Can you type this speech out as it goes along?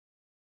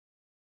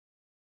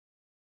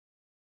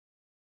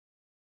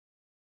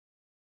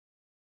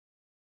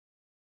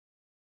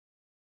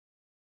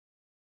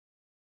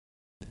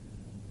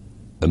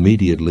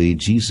Immediately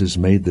Jesus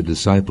made the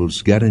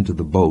disciples get into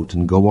the boat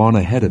and go on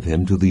ahead of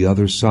him to the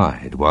other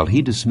side, while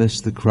he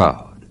dismissed the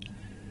crowd.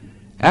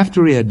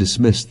 After he had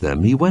dismissed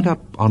them, he went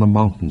up on a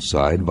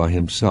mountainside by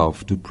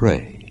himself to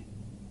pray.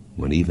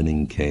 When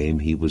evening came,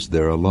 he was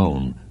there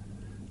alone.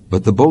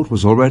 But the boat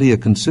was already a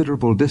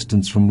considerable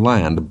distance from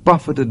land,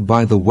 buffeted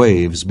by the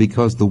waves,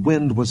 because the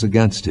wind was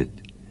against it.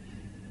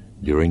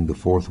 During the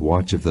fourth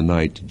watch of the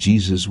night,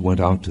 Jesus went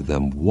out to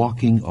them,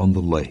 walking on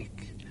the lake.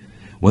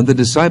 When the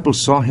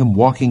disciples saw him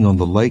walking on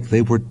the lake,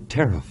 they were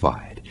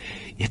terrified.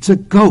 "It's a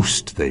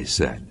ghost," they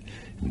said,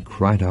 and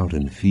cried out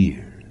in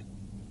fear.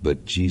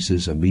 But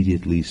Jesus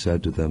immediately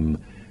said to them,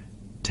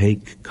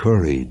 "Take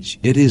courage,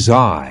 it is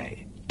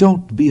I.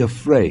 Don't be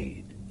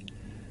afraid."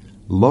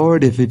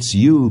 "Lord, if it's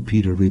you,"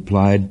 Peter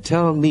replied,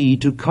 "tell me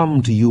to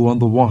come to you on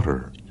the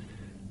water."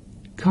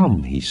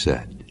 "Come," he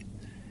said.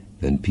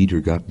 Then Peter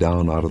got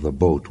down out of the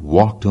boat,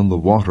 walked on the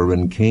water,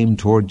 and came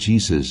toward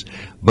Jesus.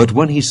 But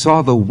when he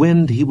saw the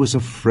wind, he was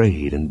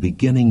afraid, and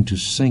beginning to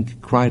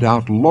sink, cried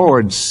out,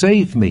 "Lord,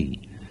 save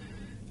me!"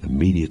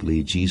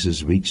 Immediately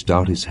Jesus reached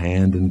out his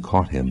hand and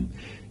caught him.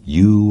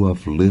 "You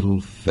of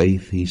little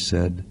faith," he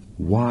said,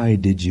 "why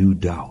did you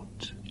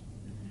doubt?"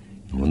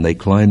 And when they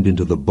climbed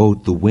into the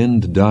boat, the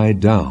wind died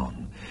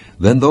down.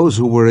 Then those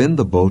who were in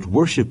the boat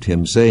worshipped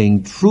him,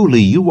 saying,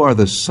 "Truly you are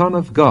the Son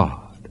of God."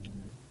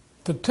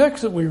 The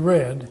text that we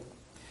read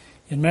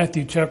in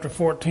Matthew chapter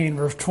 14,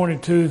 verse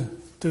 22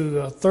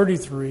 through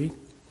 33,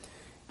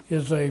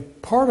 is a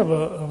part of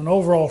an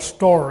overall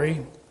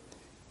story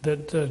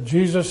that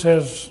Jesus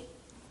has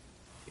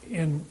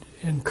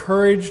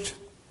encouraged,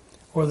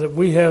 or that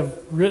we have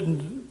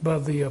written by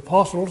the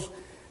apostles.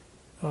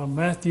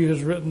 Matthew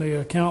has written the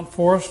account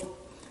for us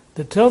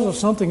that tells us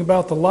something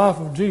about the life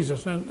of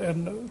Jesus.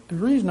 And the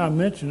reason I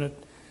mention it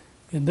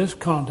in this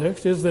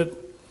context is that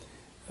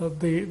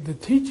the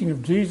teaching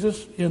of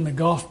Jesus in the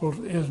Gospels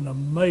is an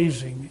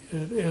amazing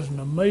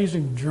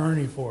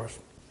journey for us.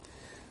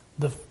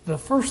 The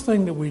first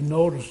thing that we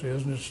notice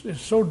is, and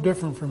it's so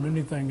different from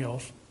anything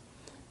else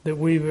that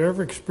we've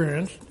ever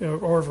experienced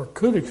or ever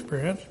could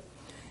experience,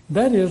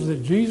 that is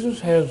that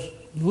Jesus has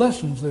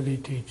lessons that he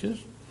teaches.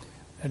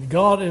 And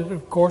God is,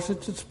 of course,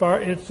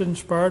 it's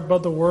inspired by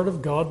the Word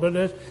of God, but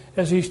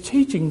as he's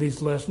teaching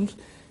these lessons,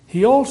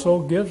 he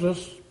also gives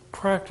us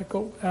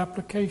practical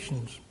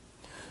applications.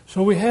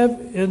 So we have,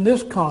 in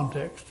this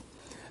context,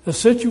 a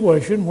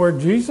situation where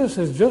Jesus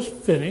has just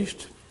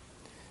finished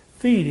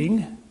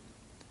feeding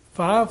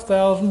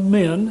 5,000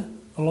 men,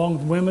 along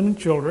with women and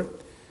children,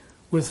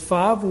 with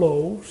 5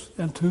 loaves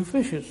and 2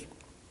 fishes.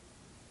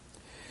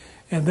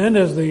 And then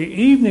as the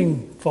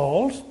evening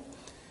falls,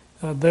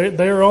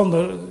 they're on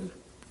the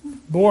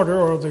border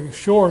or the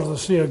shores of the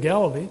Sea of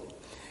Galilee.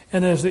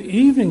 And as the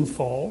evening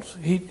falls,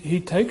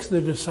 he takes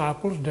the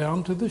disciples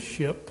down to the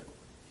ship,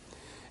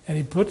 and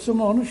he puts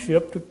them on a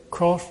ship to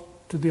cross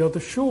to the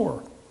other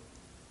shore.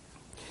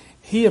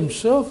 He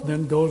himself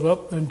then goes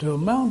up into a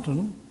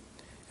mountain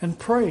and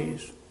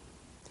prays.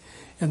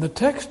 And the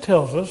text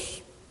tells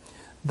us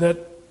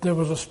that there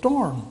was a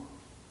storm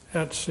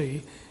at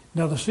sea.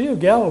 Now, the Sea of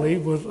Galilee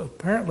was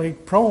apparently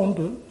prone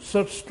to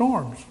such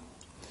storms.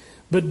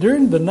 But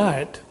during the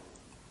night,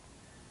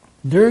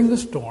 during the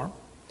storm,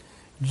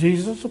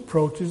 Jesus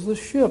approaches the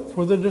ship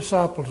where the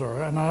disciples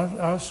are. And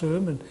I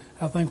assume, and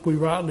I think we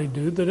rightly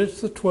do, that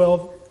it's the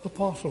 12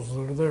 apostles that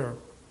are there.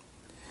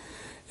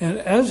 And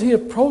as he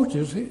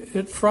approaches,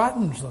 it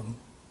frightens them.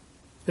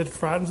 It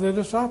frightens the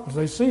disciples.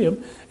 They see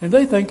him, and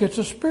they think it's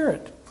a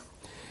spirit.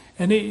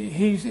 And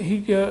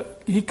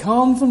he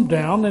calms them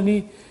down, and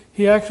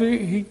he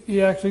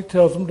actually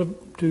tells them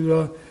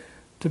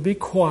to be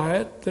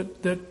quiet,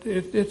 that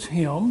it's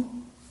him.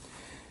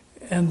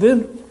 And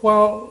then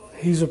while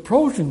he's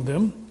approaching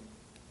them,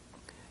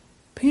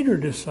 Peter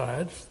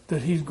decides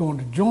that he's going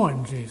to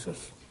join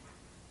Jesus.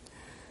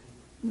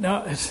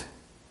 Now,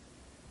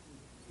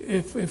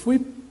 if we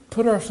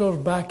put ourselves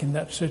back in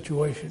that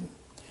situation,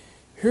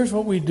 here's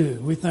what we do.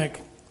 We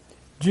think,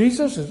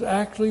 Jesus is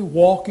actually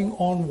walking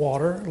on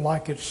water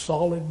like it's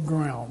solid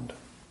ground.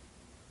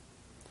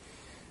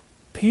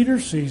 Peter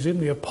sees him,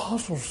 the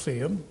apostles see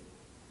him,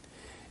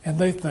 and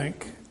they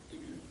think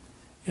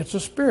it's a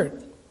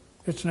spirit.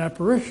 It's an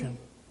apparition.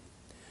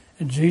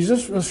 And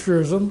Jesus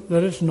assures them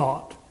that it's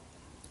not.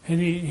 And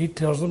he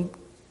tells them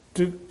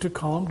to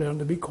calm down,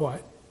 to be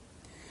quiet.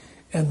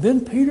 And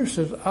then Peter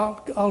says,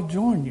 I'll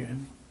join you.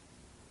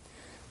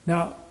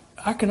 Now,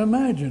 I can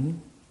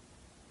imagine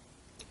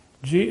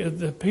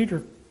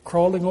Peter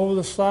crawling over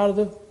the side of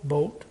the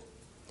boat,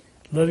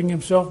 letting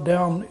himself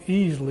down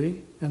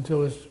easily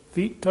until his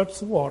feet touch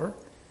the water,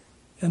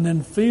 and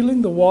then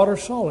feeling the water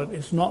solid.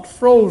 It's not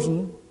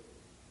frozen.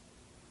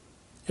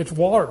 It's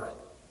water.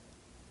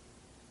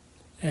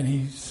 And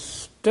he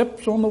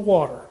steps on the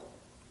water,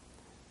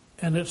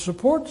 and it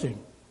supports him.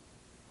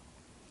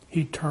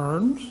 He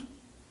turns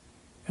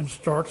and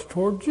starts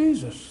toward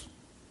Jesus.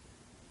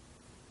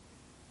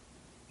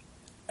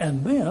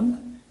 And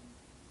then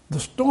the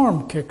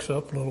storm kicks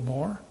up a little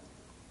more,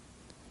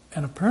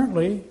 and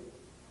apparently,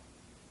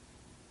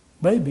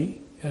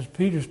 maybe, as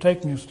Peter's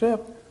taking a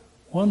step,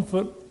 one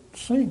foot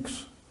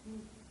sinks.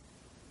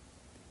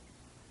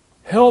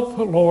 Help,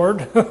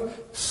 Lord.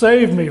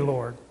 Save me,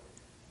 Lord.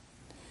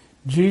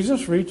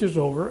 Jesus reaches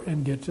over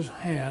and gets his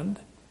hand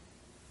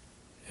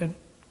and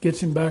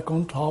gets him back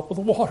on top of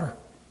the water.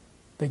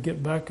 They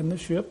get back in the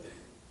ship.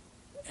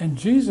 And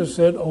Jesus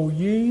said, O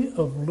ye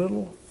of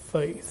little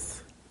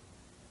faith.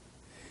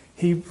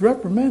 He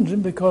reprimands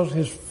him because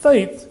his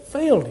faith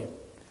failed him.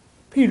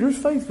 Peter's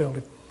faith failed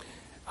him.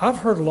 I've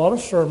heard a lot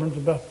of sermons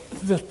about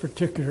this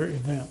particular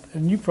event,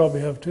 and you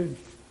probably have too.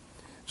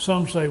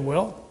 Some say,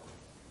 well,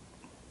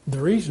 the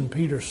reason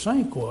Peter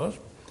sank was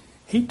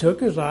he took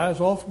his eyes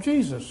off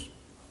Jesus.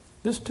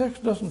 This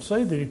text doesn't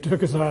say that he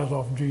took his eyes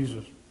off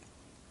Jesus.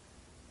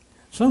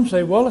 Some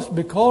say, well, it's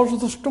because of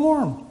the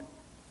storm.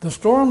 The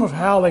storm was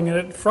howling and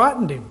it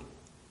frightened him.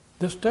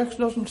 This text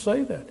doesn't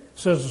say that. It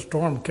says the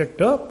storm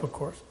kicked up, of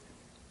course.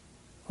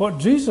 What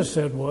Jesus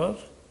said was,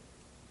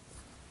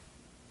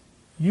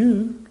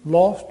 you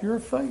lost your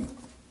faith.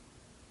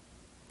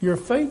 Your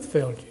faith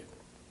failed you.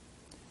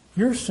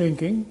 You're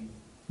sinking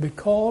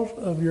because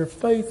of your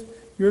faith.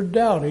 You're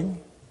doubting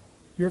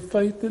your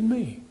faith in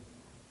me.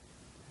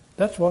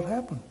 That's what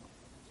happened.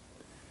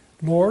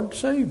 Lord,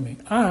 save me.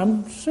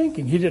 I'm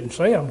sinking. He didn't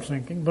say I'm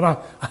sinking,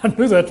 but I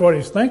knew that's what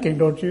he's thinking,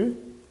 don't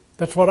you?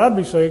 That's what I'd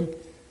be saying.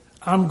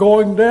 I'm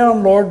going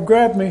down, Lord,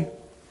 grab me.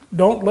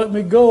 Don't let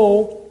me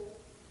go.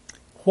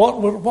 What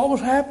was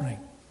happening?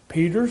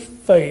 Peter's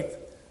faith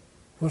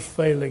was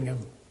failing him.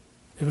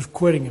 It was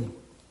quitting him.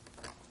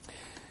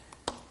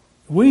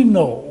 We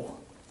know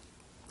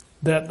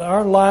that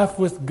our life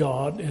with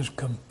God is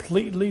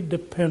completely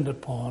dependent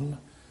upon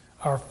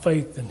our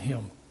faith in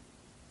him.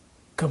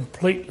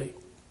 Completely.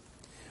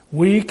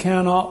 We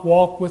cannot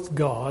walk with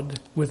God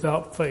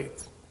without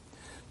faith.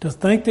 To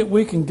think that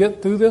we can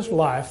get through this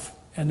life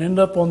and end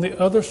up on the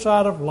other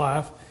side of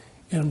life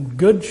in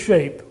good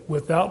shape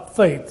without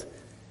faith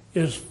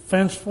is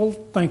fanciful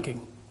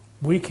thinking.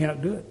 We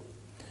can't do it.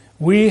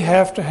 We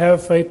have to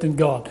have faith in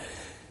God.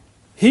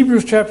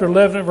 Hebrews chapter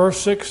 11 verse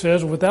 6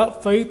 says,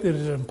 without faith it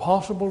is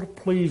impossible to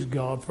please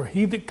God, for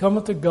he that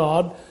cometh to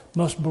God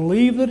must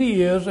believe that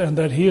he is, and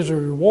that he is a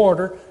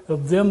rewarder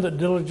of them that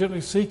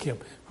diligently seek him.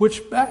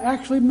 Which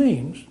actually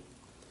means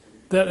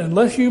that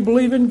unless you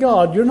believe in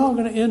God, you're not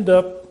going to end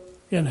up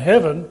in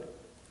heaven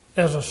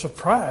as a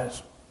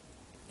surprise.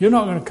 You're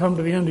not going to come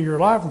to the end of your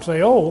life and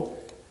say, oh,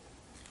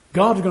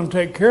 God's going to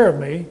take care of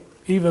me,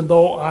 even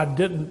though I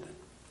didn't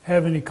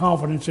have any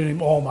confidence in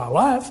him all my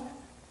life.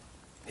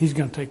 He's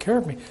going to take care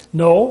of me.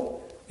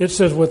 No, it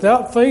says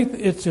without faith,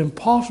 it's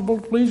impossible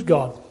to please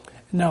God.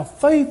 Now,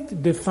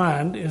 faith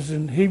defined is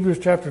in Hebrews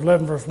chapter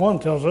 11, verse 1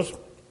 tells us,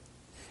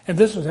 and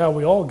this is how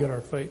we all get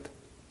our faith.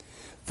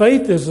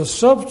 Faith is the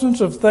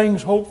substance of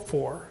things hoped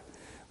for,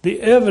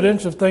 the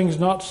evidence of things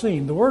not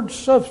seen. The word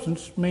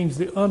substance means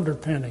the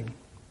underpinning.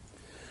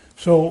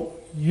 So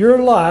your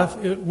life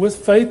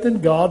with faith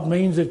in God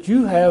means that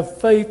you have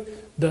faith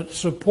that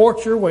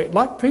supports your weight.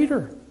 Like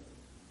Peter.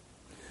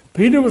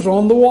 Peter was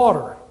on the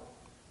water.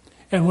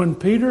 And when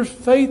Peter's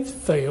faith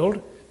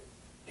failed,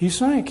 he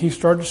sank. He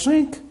started to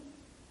sink.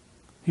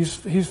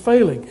 He's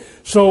failing.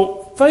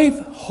 So faith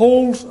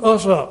holds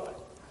us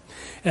up.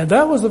 And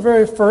that was the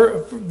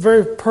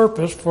very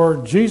purpose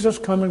for Jesus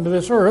coming to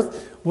this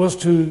earth, was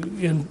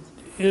to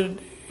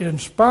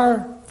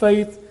inspire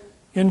faith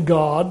in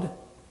God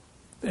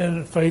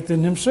and faith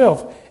in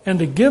himself, and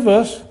to give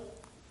us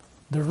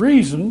the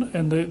reason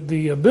and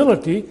the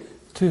ability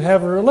to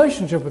have a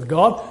relationship with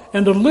God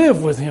and to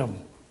live with him.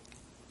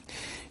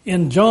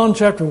 In John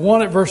chapter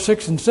 1 at verse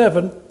 6 and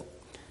 7,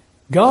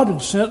 God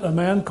had sent a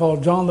man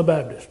called John the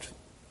Baptist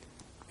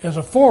as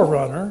a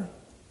forerunner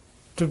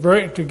to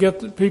get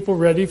the people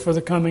ready for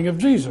the coming of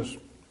Jesus.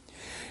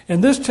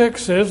 And this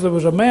text says there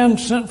was a man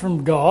sent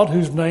from God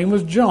whose name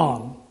was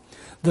John.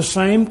 The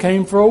same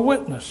came for a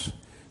witness,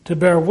 to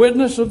bear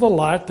witness of the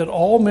light, that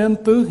all men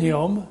through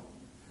him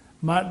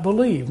might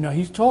believe. Now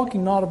he's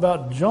talking not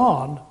about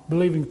John,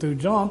 believing through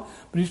John,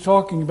 but he's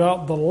talking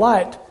about the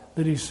light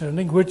that he's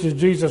sending, which is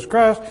Jesus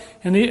Christ.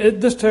 And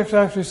this text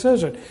actually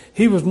says it.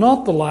 He was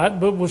not the light,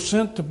 but was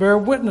sent to bear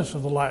witness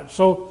of the light.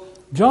 So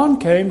John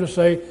came to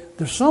say,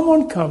 there's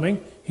someone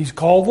coming, he's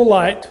called the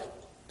light,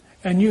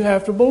 and you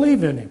have to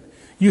believe in him.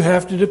 You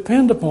have to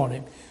depend upon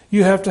him.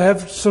 You have to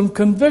have some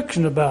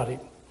conviction about him.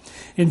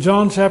 In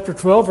John chapter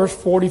 12, verse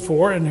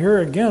 44, and here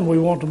again we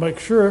want to make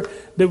sure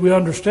that we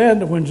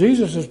understand that when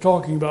Jesus is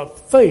talking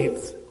about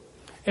faith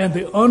and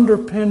the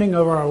underpinning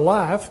of our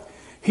life,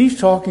 he's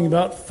talking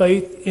about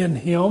faith in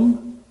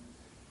him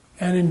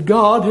and in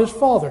God, his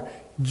Father.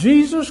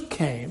 Jesus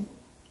came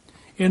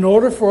in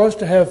order for us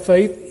to have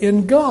faith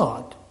in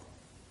God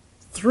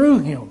through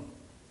him.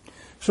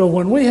 So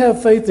when we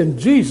have faith in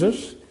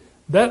Jesus,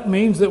 that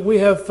means that we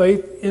have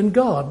faith in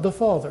God, the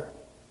Father.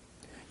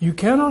 You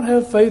cannot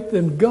have faith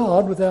in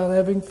God without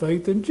having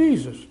faith in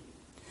Jesus.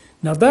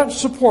 Now that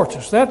supports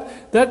us.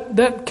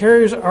 That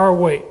carries our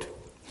weight.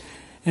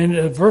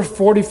 And verse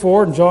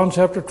 44 in John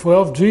chapter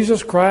 12,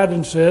 Jesus cried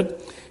and said,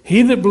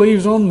 he that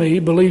believes on me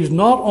believes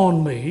not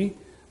on me,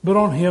 but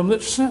on him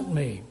that sent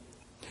me.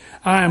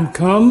 I am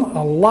come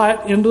a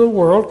light into the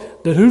world,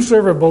 that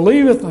whosoever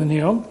believeth in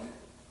him,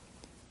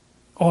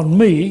 on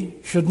me,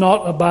 should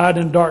not abide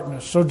in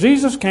darkness. So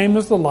Jesus came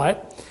as the light.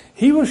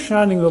 He was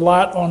shining the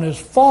light on his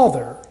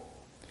Father.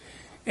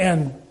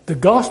 And the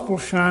gospel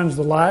shines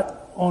the light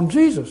on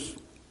Jesus.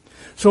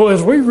 So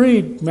as we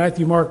read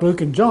Matthew, Mark,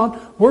 Luke, and John,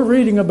 we're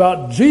reading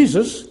about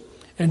Jesus,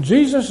 and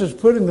Jesus is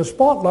putting the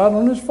spotlight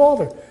on his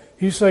Father.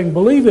 He's saying,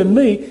 believe in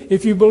me.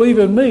 If you believe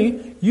in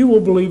me, you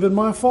will believe in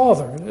my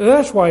Father.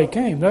 That's why he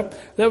came. That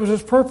was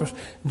his purpose.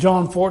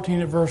 John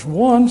 14 at verse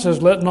 1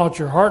 says, let not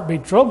your heart be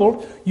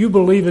troubled. You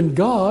believe in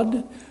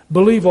God,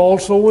 believe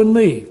also in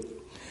me.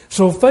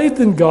 So faith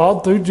in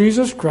God through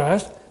Jesus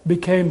Christ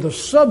became the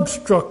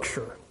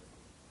substructure,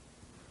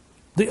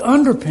 the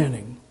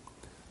underpinning,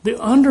 the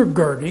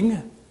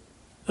undergirding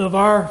of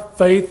our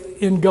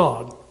faith in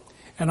God.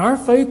 And our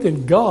faith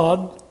in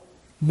God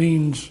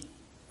means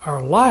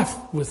our life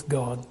with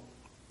God.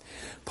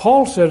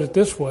 Paul said it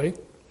this way.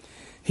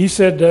 He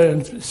said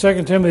in 2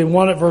 Timothy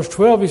 1 at verse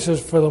 12, he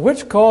says, for the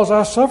which cause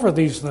I suffer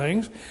these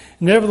things,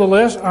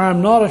 nevertheless I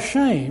am not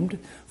ashamed,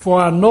 for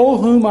I know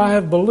whom I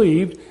have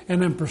believed,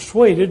 and am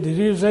persuaded that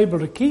he is able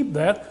to keep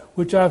that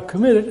which I have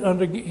committed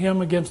unto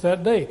him against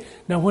that day.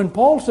 Now when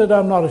Paul said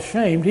I'm not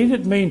ashamed, he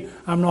didn't mean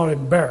I'm not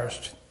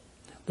embarrassed.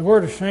 The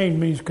word ashamed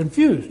means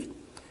confused.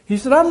 He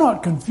said, I'm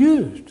not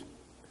confused.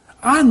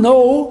 I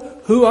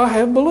know who I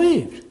have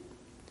believed.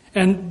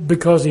 And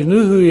because he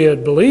knew who he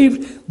had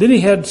believed, then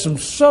he had some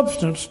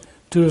substance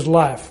to his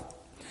life.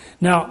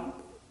 Now,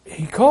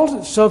 he calls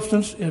it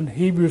substance in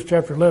Hebrews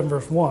chapter 11,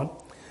 verse 1,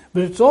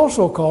 but it's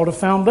also called a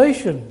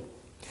foundation.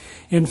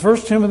 In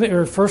 1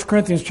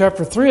 Corinthians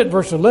chapter 3 at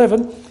verse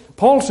 11,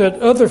 Paul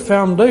said, other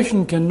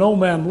foundation can no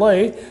man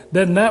lay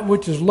than that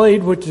which is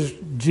laid, which is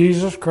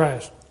Jesus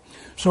Christ.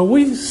 So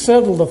we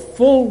settle the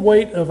full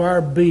weight of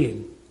our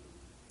being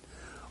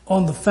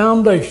on the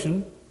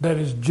foundation that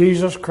is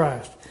Jesus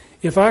Christ.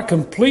 If I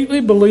completely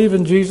believe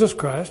in Jesus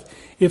Christ,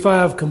 if I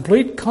have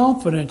complete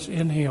confidence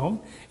in him,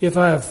 if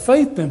I have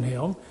faith in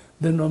him,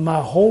 then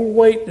my whole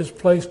weight is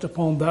placed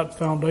upon that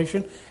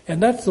foundation,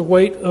 and that's the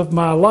weight of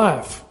my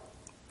life.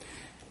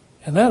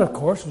 And that, of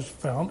course, is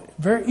found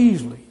very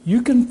easily.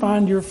 You can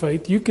find your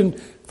faith. You can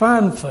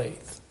find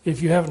faith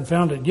if you haven't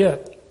found it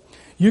yet.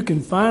 You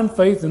can find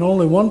faith in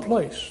only one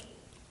place.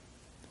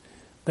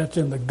 That's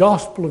in the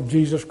gospel of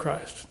Jesus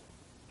Christ.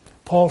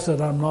 Paul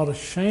said, I'm not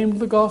ashamed of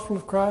the gospel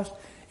of Christ.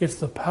 It's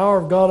the power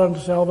of God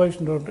unto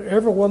salvation to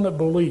everyone that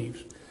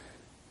believes,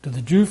 to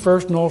the Jew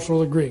first and also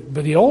the Greek.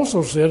 But he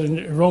also said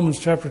in Romans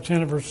chapter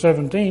 10 verse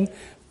 17,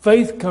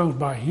 faith comes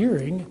by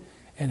hearing,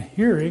 and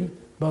hearing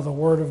by the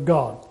word of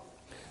God.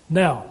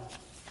 Now,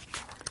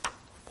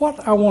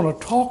 what I want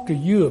to talk to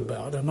you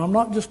about, and I'm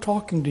not just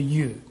talking to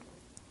you,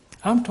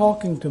 I'm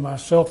talking to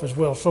myself as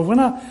well. So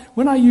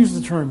when I use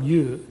the term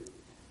you,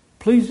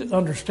 please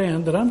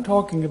understand that I'm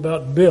talking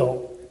about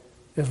Bill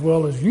as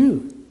well as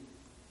you.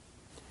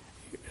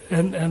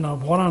 And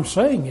what I'm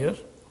saying is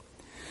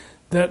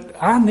that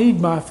I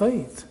need my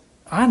faith.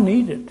 I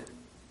need it.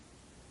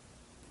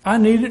 I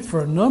need it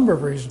for a number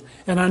of reasons.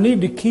 And I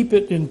need to keep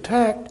it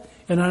intact,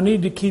 and I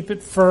need to keep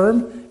it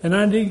firm, and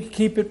I need to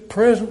keep it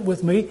present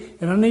with me,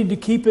 and I need to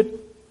keep it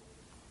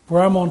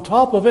where I'm on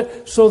top of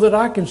it so that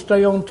I can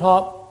stay on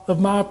top of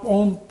my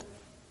own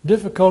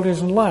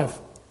difficulties in life.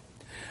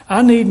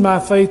 I need my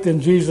faith in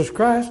Jesus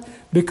Christ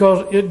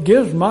because it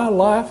gives my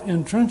life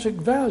intrinsic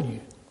value.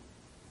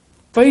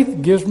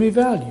 Faith gives me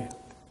value.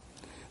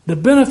 The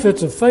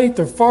benefits of faith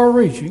are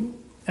far-reaching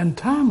and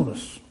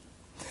timeless.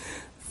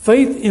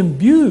 Faith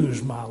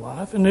imbues my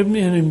life and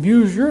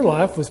imbues your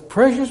life with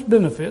precious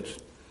benefits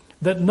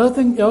that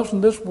nothing else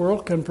in this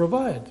world can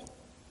provide.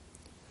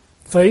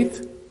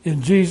 Faith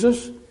in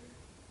Jesus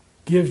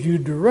gives you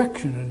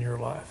direction in your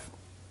life.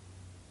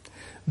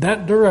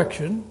 That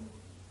direction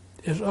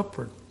is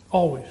upward,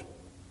 always.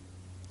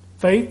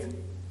 Faith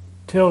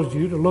tells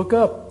you to look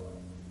up.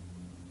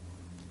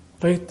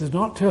 Faith does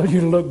not tell you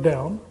to look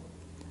down.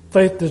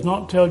 Faith does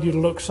not tell you to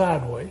look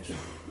sideways.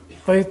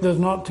 Faith does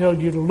not tell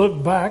you to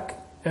look back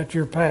at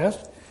your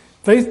past.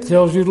 Faith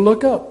tells you to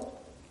look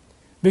up.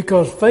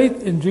 Because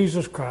faith in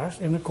Jesus Christ,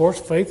 and of course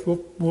faith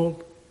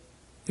will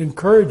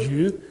encourage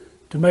you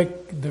to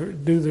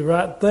do the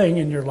right thing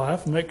in your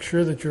life, make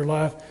sure that your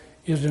life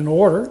is in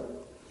order.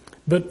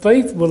 But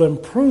faith will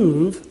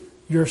improve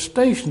your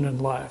station in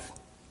life.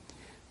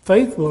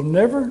 Faith will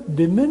never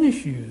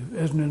diminish you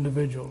as an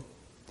individual.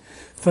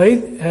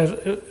 Faith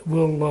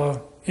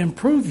will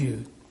improve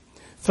you.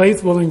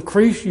 Faith will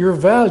increase your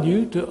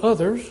value to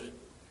others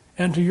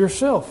and to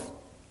yourself.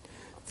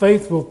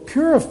 Faith will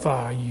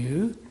purify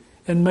you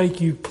and make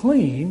you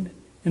clean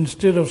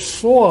instead of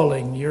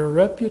soiling your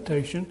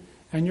reputation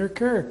and your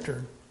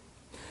character.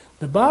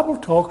 The Bible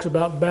talks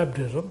about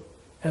baptism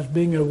as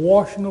being a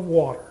washing of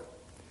water.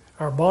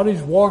 Our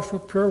bodies washed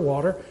with pure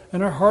water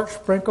and our hearts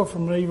sprinkled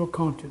from an evil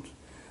conscience.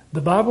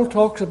 The Bible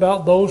talks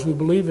about those who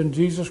believe in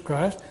Jesus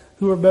Christ,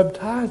 who are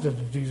baptized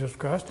into Jesus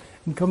Christ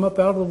and come up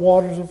out of the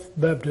waters of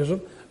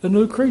baptism, a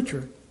new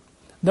creature.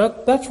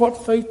 That's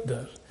what faith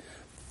does.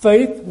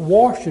 Faith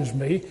washes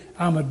me.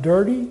 I'm a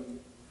dirty,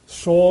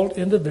 soiled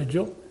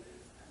individual.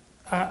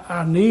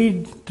 I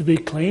need to be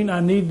clean.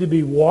 I need to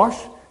be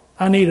washed.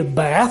 I need a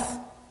bath.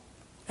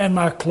 And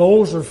my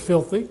clothes are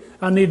filthy.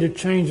 I need a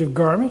change of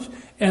garments.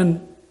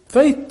 And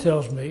faith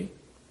tells me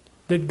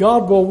that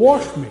God will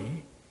wash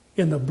me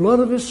in the blood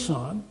of His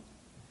Son.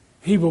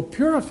 He will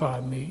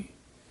purify me.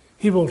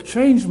 He will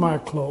change my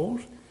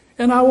clothes.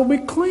 And I will be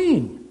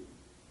clean.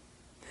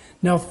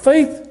 Now,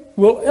 faith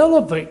will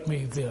elevate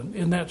me then,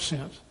 in that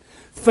sense.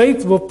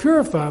 Faith will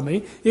purify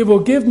me. It will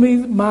give me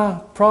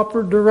my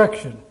proper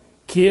direction.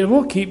 It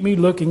will keep me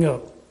looking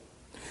up.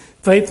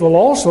 Faith will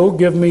also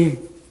give me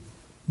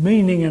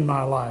meaning in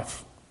my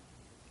life.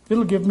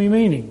 It'll give me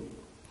meaning.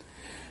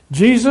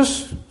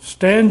 Jesus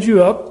stands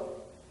you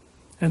up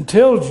and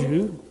tells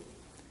you,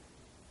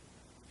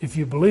 if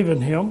you believe in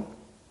Him,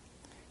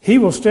 He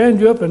will stand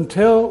you up and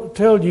tell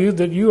you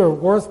that you are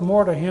worth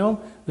more to Him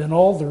than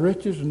all the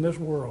riches in this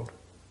world.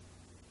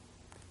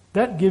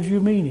 That gives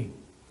you meaning.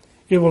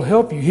 It will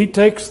help you. He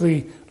takes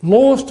the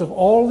lowest of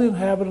all the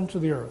inhabitants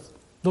of the earth,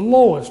 the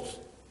lowest,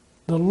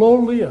 the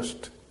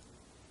lowliest,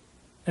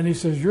 and He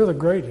says, you're the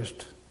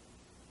greatest.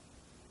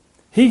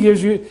 He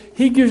gives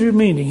you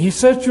meaning. He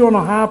sets you on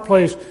a high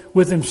place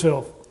with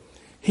Himself.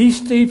 He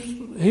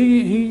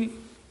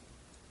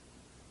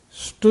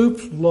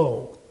stoops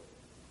low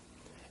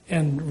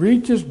and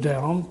reaches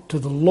down to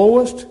the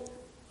lowest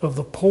of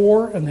the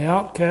poor and the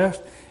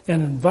outcast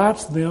and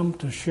invites them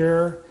to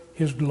share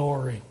His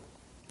glory.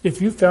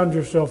 If you found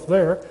yourself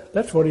there,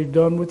 that's what He's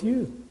done with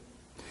you.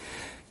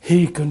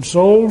 He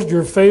consoles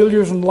your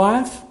failures in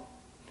life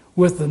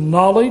with the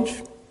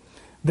knowledge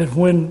that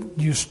when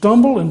you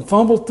stumble and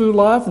fumble through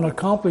life and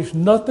accomplish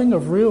nothing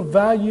of real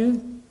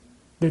value,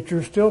 that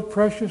you're still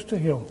precious to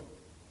Him.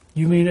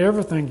 You mean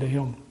everything to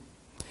Him.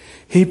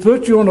 He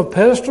puts you on a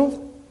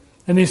pedestal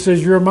and He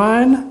says, you're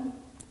mine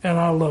and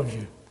I love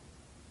you.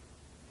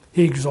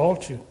 He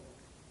exalts you.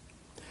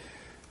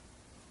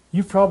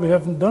 You probably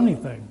haven't done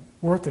anything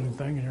worth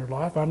anything in your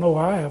life. I know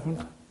I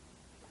haven't.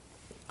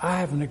 I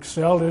haven't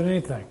excelled at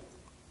anything.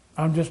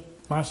 I'm just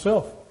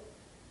myself.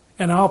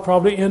 And I'll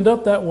probably end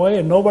up that way,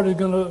 and nobody's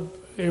going to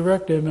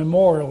erect a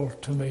memorial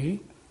to me.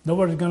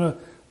 Nobody's going to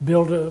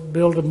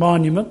build a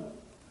monument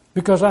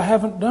because I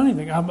haven't done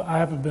anything. I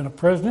haven't been a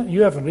president.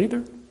 You haven't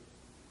either.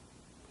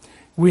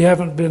 We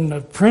haven't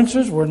been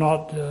princes. You're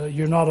not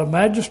a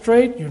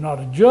magistrate. You're not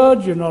a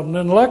judge. You're not an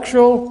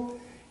intellectual.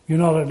 You're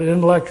not an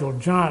intellectual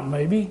giant,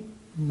 maybe.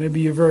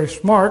 Maybe you're very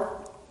smart.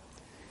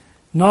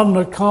 Not an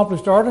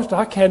accomplished artist.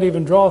 I can't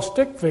even draw a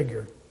stick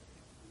figure.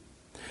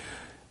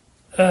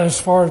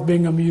 As far as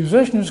being a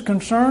musician is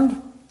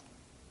concerned,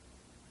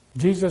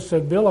 Jesus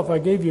said, Bill, if I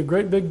gave you a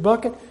great big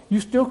bucket, you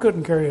still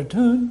couldn't carry a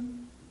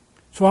tune.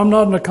 So I'm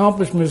not an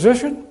accomplished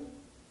musician.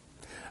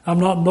 I'm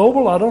not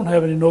noble. I don't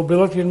have any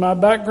nobility in my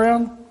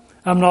background.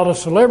 I'm not a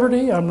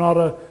celebrity. I'm not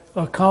an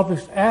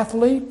accomplished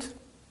athlete.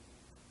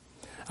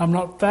 I'm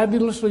not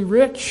fabulously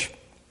rich.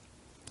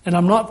 And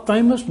I'm not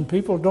famous, and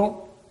people don't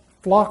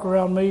flock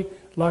around me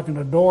like an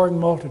adoring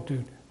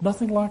multitude.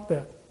 Nothing like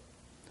that.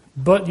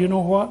 But you know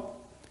what?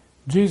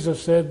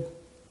 Jesus said,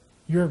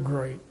 you're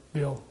great,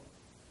 Bill.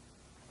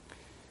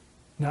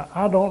 Now,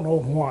 I don't know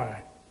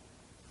why.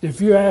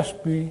 If you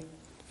ask me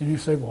and you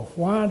say, well,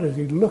 why does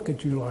He look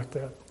at you like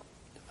that?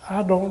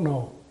 I don't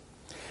know.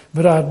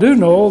 But I do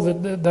know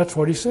that that's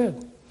what He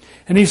said.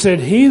 And He said,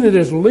 he that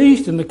is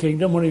least in the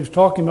kingdom, when He was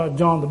talking about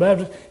John the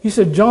Baptist, He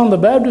said, John the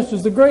Baptist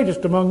is the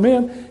greatest among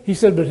men. He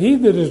said, but he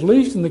that is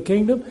least in the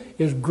kingdom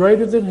is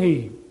greater than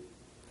he.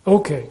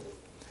 Okay.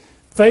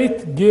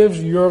 Faith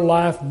gives your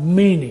life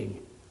meaning.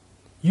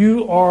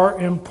 You are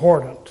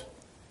important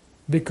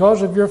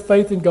because of your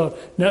faith in God.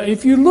 Now,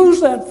 if you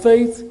lose that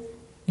faith,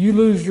 you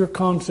lose your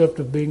concept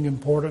of being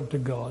important to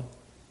God.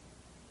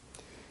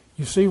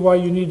 You see why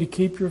you need to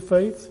keep your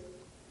faith?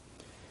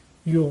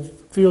 You'll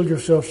feel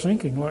yourself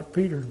sinking like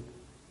Peter.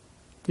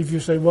 If you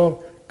say,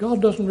 well, God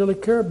doesn't really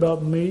care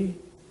about me.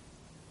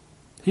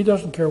 He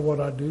doesn't care what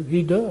I do.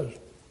 He does.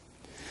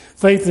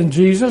 Faith in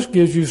Jesus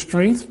gives you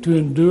strength to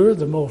endure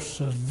the most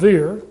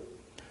severe,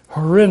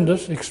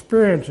 horrendous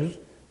experiences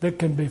that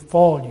can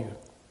befall you.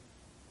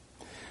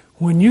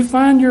 When you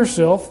find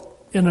yourself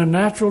in a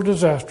natural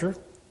disaster,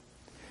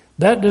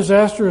 that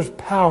disaster is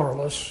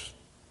powerless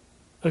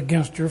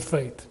against your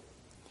faith.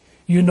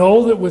 You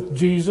know that with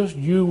Jesus,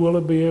 you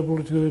will be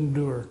able to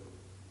endure.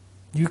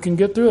 You can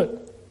get through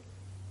it.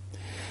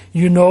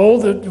 You know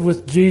that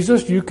with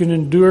Jesus, you can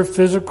endure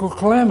physical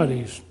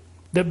calamities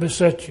that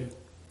beset you.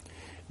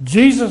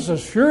 Jesus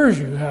assures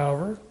you,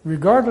 however,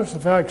 regardless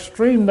of how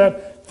extreme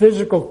that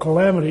physical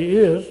calamity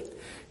is,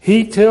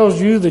 He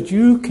tells you that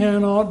you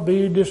cannot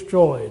be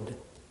destroyed.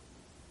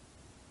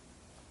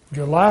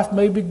 Your life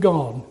may be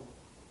gone,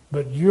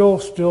 but you'll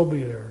still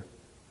be there.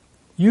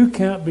 You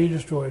can't be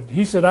destroyed.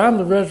 He said, I'm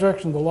the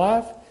resurrection of the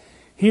life.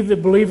 He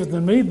that believeth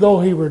in me,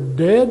 though he were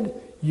dead,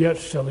 yet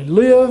shall he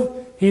live.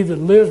 He that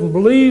lives and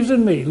believes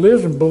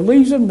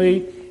in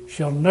me,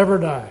 shall never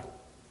die.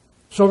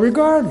 So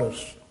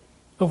regardless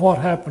of what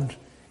happens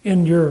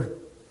in your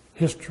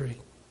history.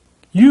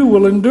 You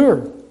will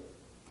endure.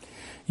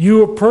 You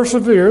will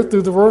persevere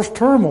through the worst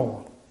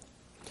turmoil.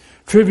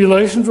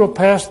 Tribulations will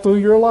pass through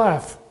your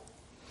life.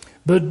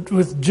 But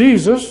with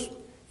Jesus,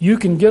 you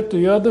can get to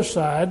the other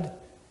side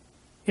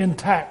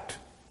intact.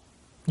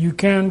 You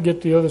can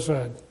get to the other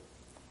side.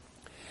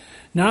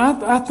 Now,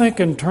 I think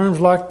in terms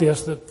like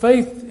this, that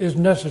faith is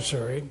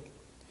necessary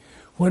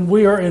when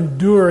we are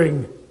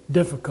enduring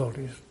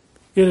difficulties.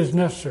 It is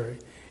necessary.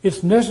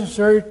 It's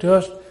necessary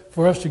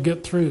for us to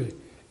get through.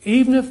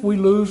 Even if we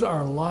lose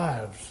our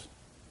lives,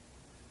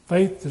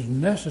 faith is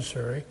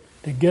necessary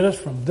to get us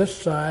from this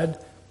side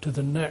to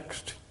the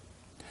next.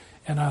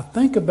 And I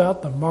think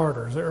about the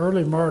martyrs, the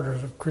early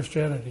martyrs of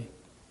Christianity,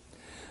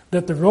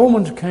 that the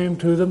Romans came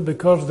to them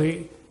because of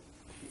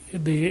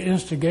the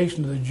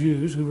instigation of the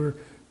Jews, who were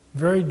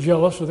very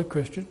jealous of the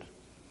Christians.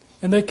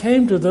 And they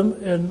came to them,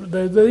 and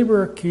they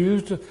were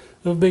accused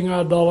of being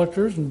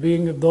idolaters and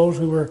being those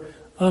who were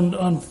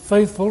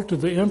unfaithful to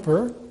the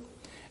emperor.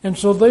 And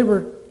so they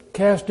were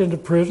cast into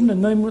prison,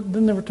 and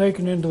then they were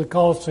taken into the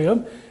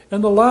Colosseum,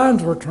 and the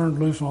lions were turned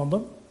loose on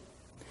them.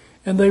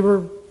 And they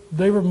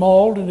were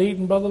mauled and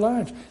eaten by the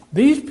lions.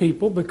 These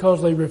people,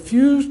 because they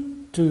refused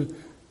to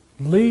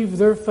leave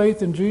their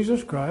faith in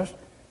Jesus Christ,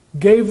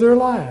 gave their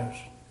lives.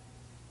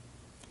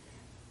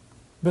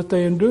 But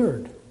they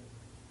endured.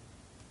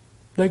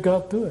 They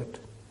got through it.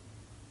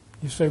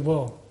 You say,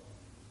 well,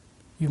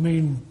 you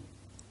mean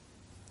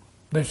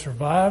they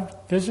survived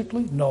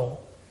physically? No.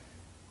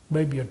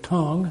 Maybe a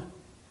tongue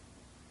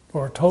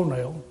or a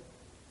toenail.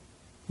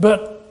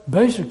 But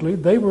basically,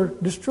 they were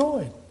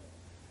destroyed.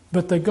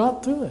 But they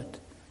got through it.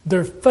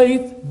 Their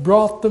faith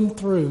brought them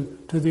through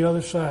to the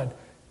other side.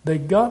 They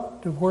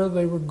got to where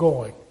they were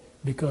going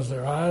because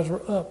their eyes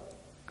were up,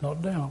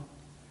 not down.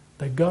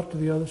 They got to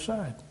the other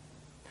side.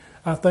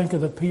 I think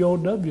of the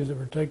POWs that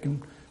were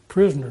taken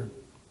prisoner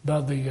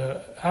by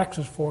the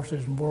Axis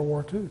forces in World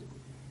War II,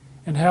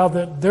 and how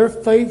that their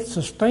faith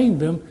sustained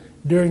them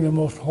during the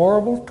most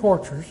horrible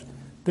tortures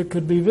that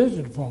could be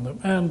visited upon them,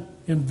 and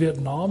in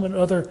Vietnam and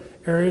other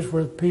areas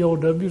where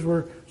POWs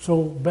were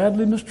so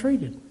badly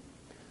mistreated.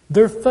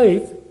 Their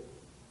faith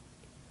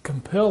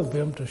compelled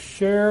them to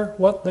share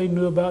what they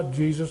knew about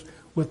Jesus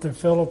with their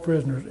fellow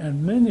prisoners,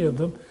 and many of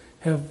them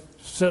have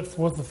set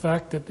forth the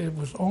fact that it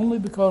was only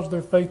because of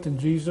their faith in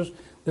Jesus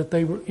that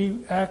they were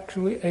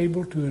actually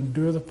able to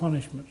endure the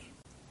punishments.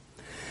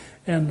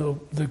 And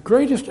the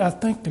greatest, I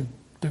think,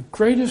 the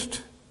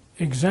greatest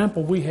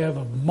example we have,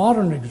 a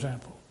modern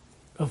example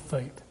of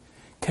faith,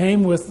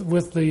 came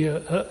with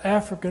the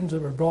Africans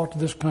that were brought to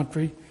this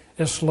country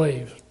as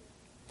slaves.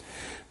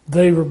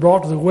 They were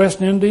brought to the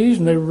West Indies,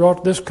 and they were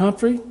brought to this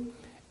country,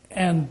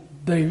 and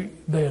they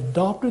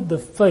adopted the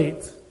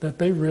faith that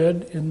they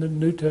read in the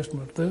New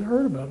Testament. They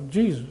heard about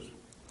Jesus.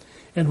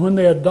 And when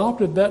they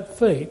adopted that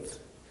faith,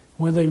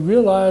 when they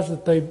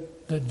realized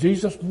that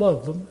Jesus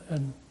loved them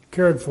and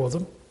cared for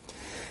them,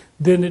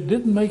 then it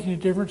didn't make any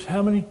difference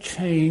how many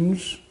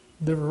chains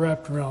that were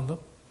wrapped around them.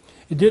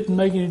 It didn't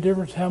make any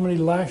difference how many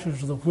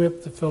lashes of the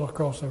whip that fell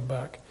across their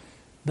back.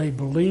 They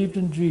believed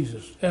in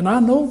Jesus. And I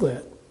know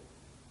that.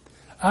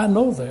 I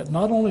know that,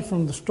 not only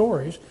from the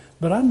stories,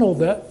 but I know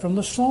that from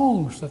the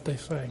songs that they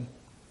sang.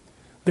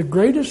 The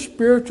greatest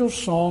spiritual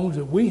songs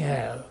that we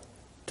have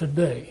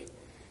today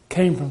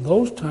came from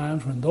those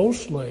times when those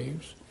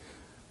slaves,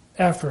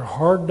 after a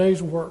hard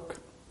day's work,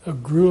 a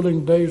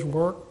grueling day's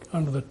work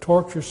under the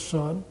torturous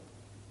sun,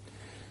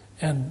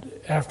 and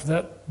after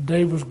that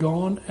day was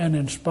gone, and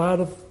in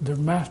spite of their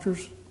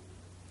master's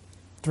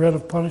threat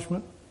of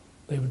punishment,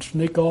 they would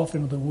sneak off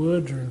into the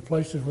woods or in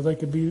places where they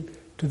could be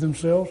to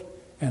themselves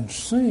and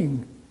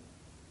sing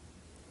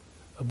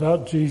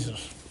about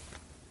Jesus.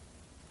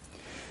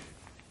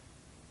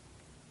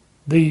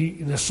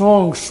 The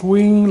song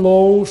 "Swing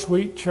Low,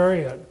 Sweet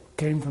Chariot"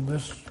 came from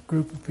this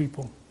group of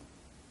people.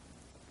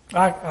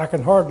 I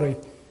can hardly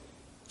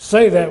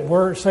say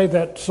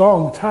that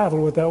song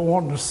title without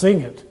wanting to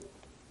sing it.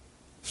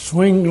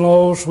 Swing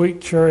low, sweet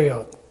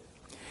chariot.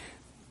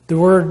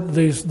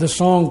 The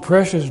song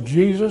 "Precious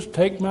Jesus,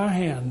 Take My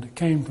Hand"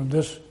 came from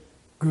this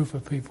group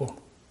of people.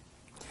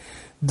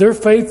 Their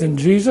faith in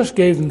Jesus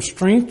gave them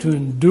strength to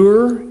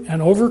endure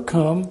and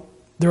overcome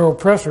their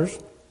oppressors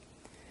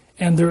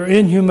and their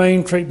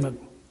inhumane treatment.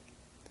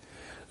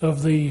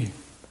 Of the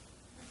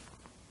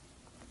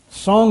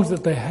songs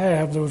that they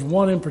have, there was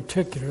one in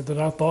particular that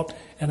I thought,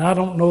 and I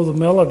don't know the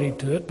melody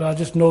to it, but I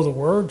just know the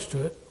words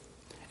to it,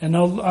 and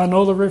I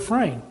know the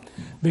refrain,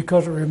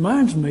 because it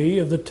reminds me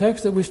of the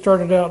text that we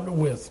started out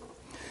with.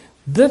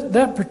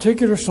 That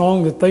particular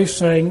song that they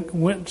sang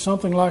went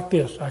something like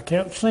this. I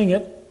can't sing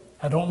it.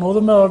 I don't know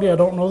the melody. I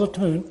don't know the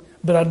tune,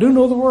 but I do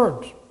know the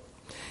words.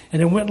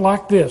 And it went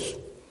like this.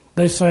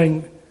 They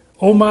sang,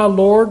 "Oh, my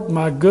Lord,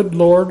 my good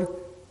Lord,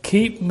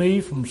 keep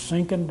me from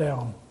sinking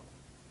down.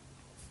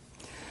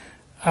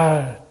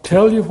 I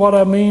tell you what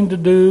I mean to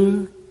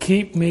do,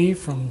 keep me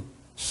from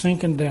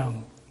sinking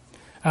down.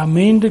 I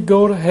mean to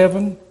go to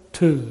heaven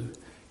too,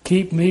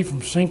 keep me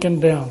from sinking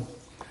down.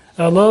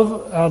 I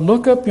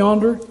look up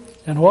yonder,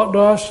 And what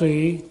do I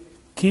see?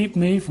 Keep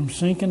me from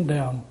sinking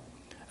down.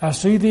 I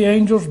see the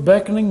angels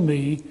beckoning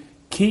me.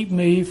 Keep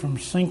me from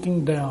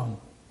sinking down.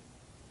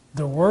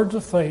 The words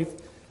of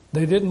faith,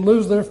 they didn't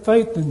lose their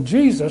faith in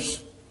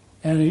Jesus,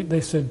 and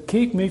they said,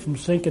 keep me from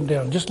sinking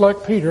down. Just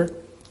like Peter,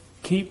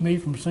 keep me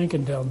from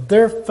sinking down.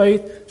 Their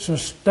faith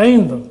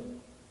sustained them.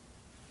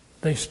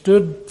 They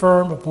stood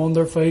firm upon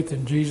their faith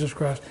in Jesus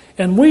Christ.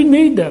 And we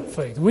need that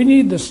faith. We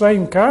need the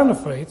same kind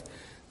of faith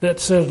that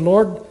says,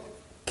 Lord,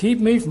 keep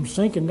me from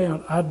sinking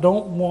down. I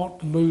don't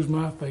want to lose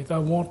my faith. I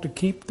want to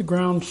keep the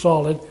ground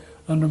solid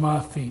under my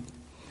feet.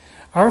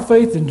 Our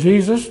faith in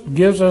Jesus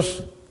gives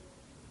us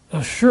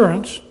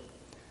assurance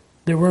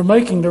that we're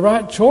making the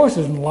right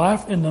choices in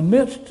life in the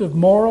midst of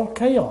moral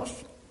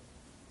chaos.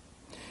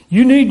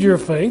 You need your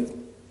faith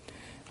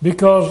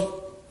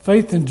because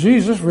faith in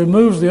Jesus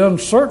removes the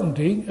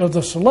uncertainty of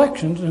the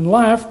selections in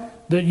life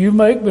that you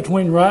make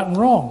between right and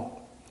wrong.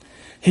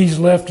 He's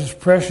left His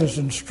precious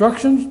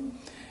instructions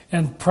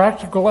and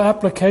practical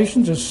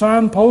applications as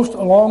signposts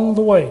along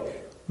the way.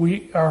 We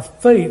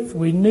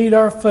need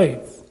our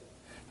faith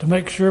to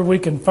make sure we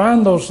can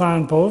find those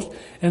signposts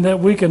and that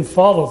we can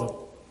follow them.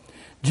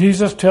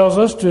 Jesus tells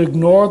us to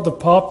ignore the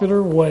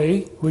popular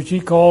way, which He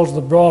calls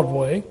the broad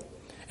way,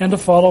 and to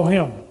follow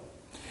Him.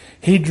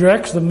 He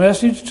directs the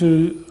message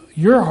to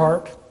your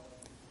heart,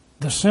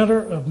 the center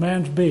of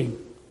man's being.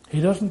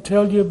 He doesn't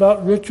tell you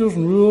about rituals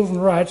and rules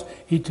and rites.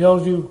 He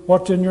tells you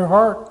what's in your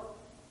heart.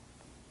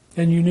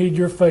 And you need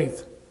your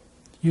faith.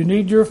 You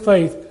need your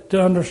faith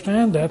to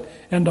understand that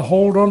and to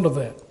hold on to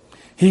that.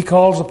 He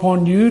calls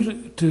upon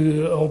you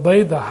to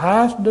obey the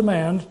highest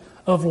demands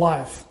of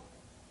life.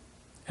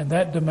 And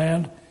that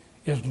demand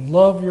is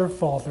love your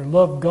Father.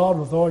 Love God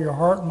with all your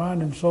heart,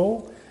 mind, and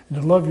soul.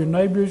 And to love your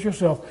neighbor as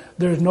yourself.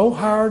 There's no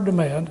higher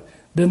demand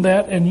than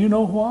that. And you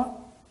know what?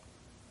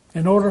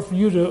 In order for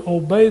you to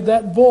obey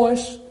that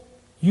voice,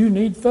 you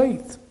need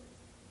faith.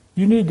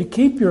 You need to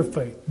keep your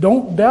faith.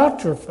 Don't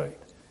doubt your faith.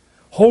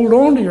 Hold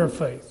on to your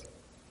faith.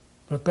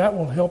 But that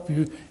will help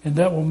you, and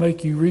that will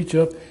make you reach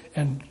up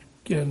and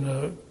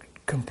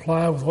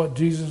comply with what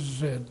Jesus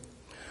said.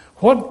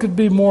 What could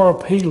be more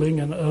appealing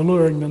and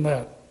alluring than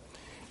that?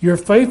 Your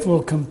faith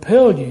will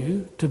compel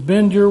you to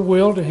bend your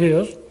will to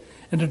His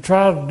and to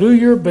try to do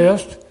your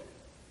best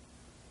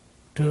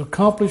to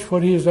accomplish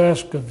what He has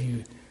asked of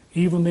you,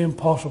 even the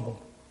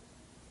impossible.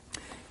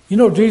 You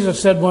know,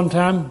 Jesus said one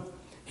time,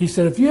 He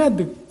said, if you had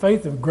the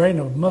faith of a grain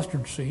of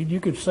mustard seed, you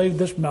could say to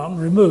this mountain,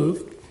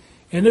 remove,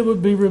 and it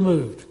would be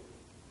removed.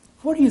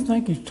 What do you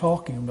think He's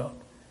talking about?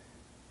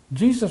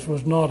 Jesus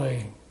was not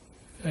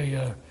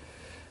a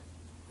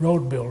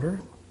road builder,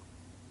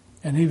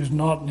 and he was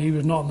not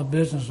in the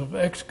business of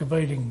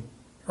excavating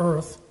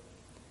earth.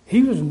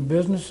 He was in the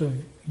business of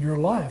your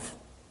life,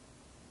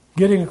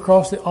 getting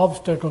across the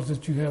obstacles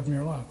that you have in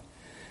your life.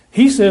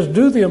 He says,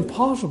 do the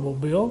impossible,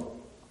 Bill.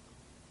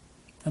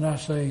 And I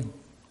say,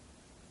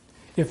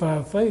 if I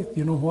have faith,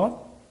 you know what?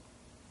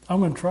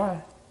 I'm going to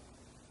try.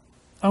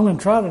 I'm going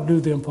to try to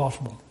do the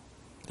impossible.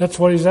 That's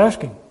what He's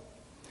asking.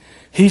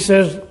 He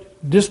says,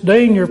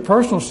 disdain your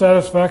personal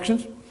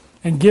satisfactions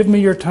and give me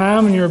your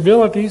time and your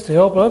abilities to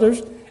help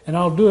others, and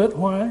I'll do it.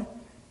 Why?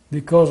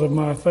 Because of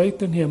my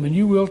faith in Him, and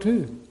you will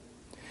too.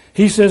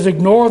 He says,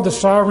 ignore the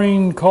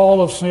siren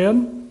call of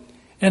sin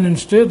and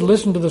instead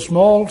listen to the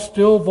small,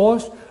 still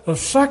voice of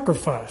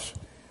sacrifice,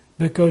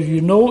 because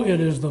you know it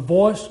is the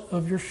voice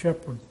of your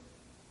shepherd.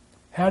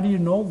 How do you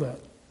know that?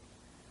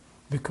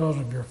 Because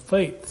of your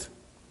faith.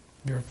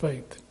 Your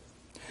faith.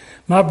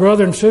 My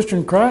brother and sister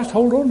in Christ,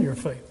 hold on to your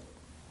faith.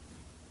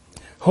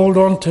 Hold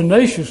on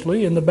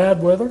tenaciously in the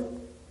bad weather,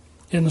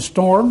 in the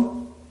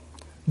storm.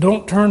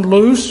 Don't turn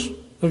loose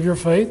of your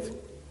faith.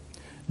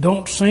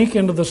 Don't sink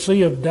into the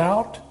sea of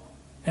doubt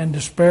and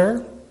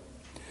despair.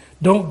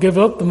 Don't give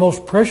up the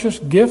most precious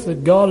gift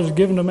that God has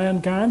given to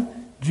mankind,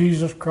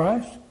 Jesus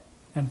Christ,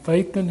 and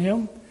faith in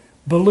Him.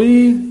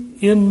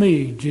 Believe in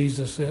me,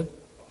 Jesus said.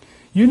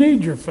 You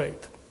need your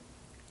faith.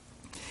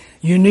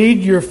 You need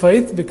your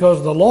faith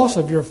because the loss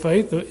of your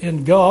faith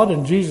in God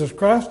and Jesus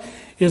Christ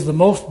is the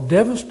most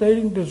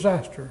devastating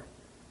disaster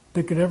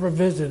that could ever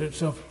visit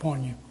itself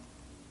upon you.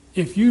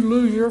 If you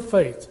lose your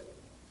faith,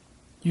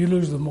 you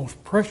lose the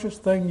most precious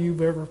thing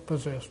you've ever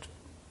possessed.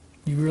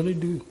 You really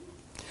do.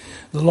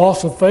 The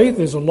loss of faith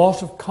is a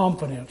loss of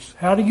confidence.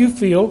 How do you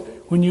feel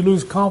when you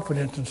lose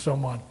confidence in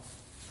someone?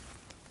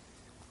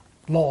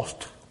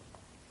 Lost.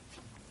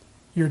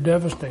 You're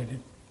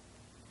devastated.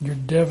 You're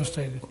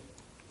devastated.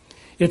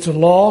 It's a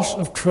loss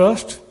of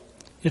trust.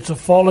 It's a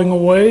falling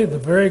away. The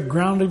very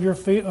ground of your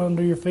feet,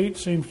 under your feet,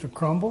 seems to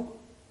crumble.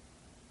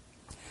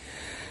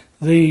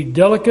 The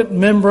delicate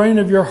membrane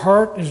of your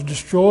heart is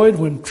destroyed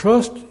when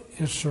trust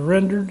is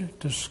surrendered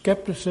to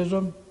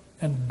skepticism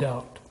and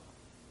doubt.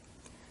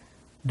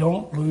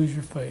 Don't lose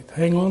your faith.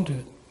 Hang on to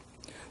it.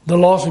 The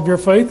loss of your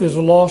faith is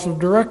a loss of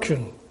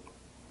direction.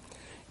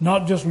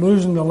 Not just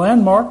losing the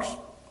landmarks,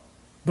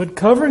 but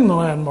covering the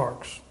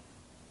landmarks,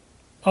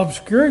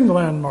 obscuring the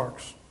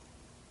landmarks.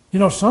 You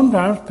know,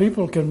 sometimes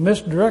people can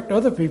misdirect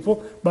other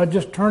people by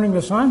just turning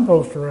the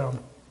signpost around.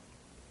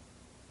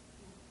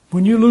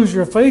 When you lose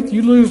your faith,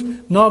 you lose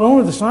not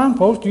only the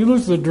signpost, you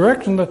lose the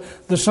direction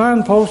the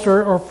signposts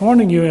are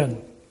pointing you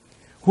in.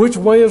 Which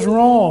way is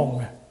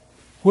wrong?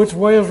 Which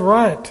way is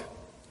right?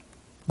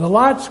 The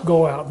lights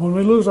go out. When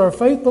we lose our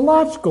faith, the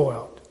lights go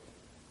out.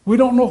 We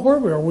don't know where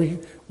we are.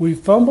 We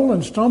fumble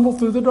and stumble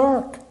through the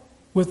dark.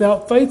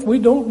 Without faith, we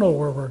don't know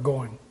where we're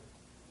going.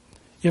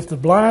 If the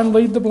blind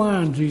lead the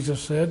blind,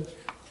 Jesus said,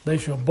 they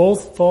shall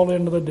both fall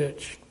into the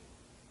ditch.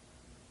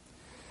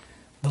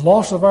 The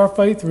loss of our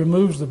faith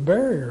removes the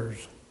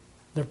barriers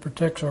that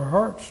protects our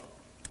hearts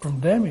from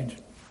damage.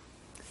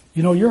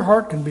 You know, your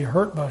heart can be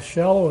hurt by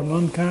shallow and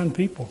unkind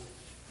people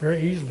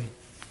very easily.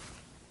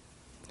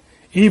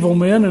 Evil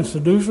men and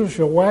seducers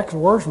shall wax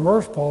worse and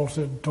worse, Paul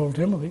told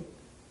Timothy.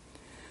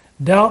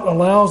 Doubt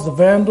allows the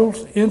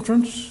vandals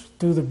entrance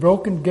through the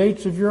broken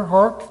gates of your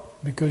heart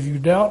because you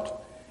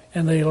doubt,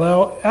 and they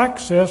allow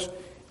access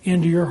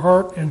into your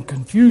heart, and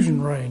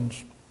confusion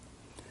reigns.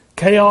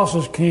 Chaos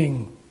is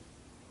king.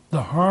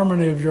 The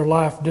harmony of your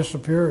life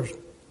disappears.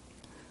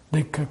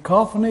 The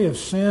cacophony of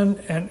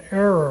sin and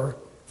error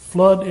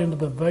flood into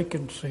the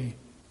vacancy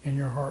in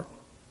your heart.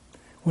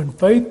 When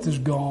faith is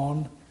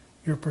gone,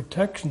 your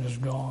protection is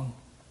gone.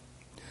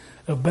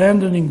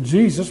 Abandoning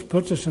Jesus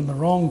puts us in the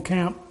wrong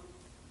camp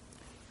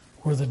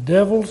where the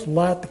devils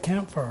light the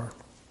campfire.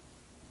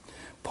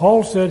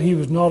 Paul said he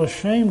was not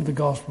ashamed of the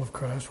gospel of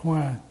Christ.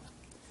 Why?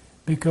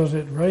 Because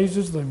it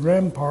raises the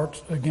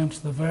ramparts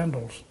against the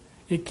vandals.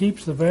 It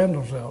keeps the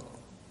vandals out.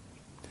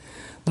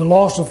 The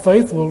loss of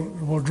faith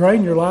will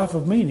drain your life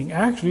of meaning,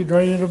 actually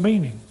drain it of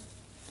meaning.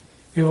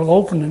 It will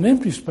open an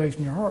empty space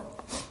in your heart.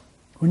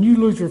 When you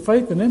lose your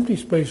faith, an empty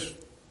space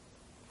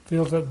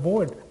fills that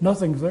void.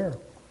 Nothing's there.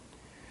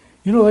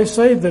 You know, they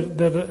say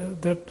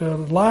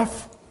that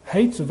life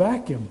hates a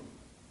vacuum.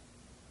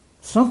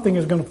 Something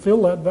is going to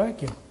fill that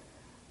vacuum.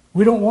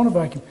 We don't want a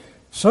vacuum.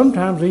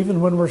 Sometimes even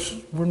when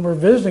we're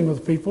visiting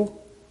with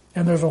people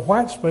and there's a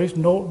white space,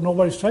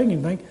 nobody's saying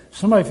anything,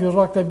 somebody feels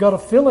like they've got to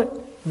fill it.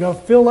 We've got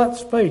to fill that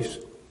space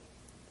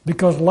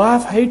because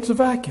life hates a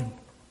vacuum.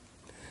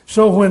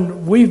 So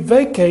when we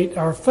vacate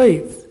our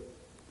faith,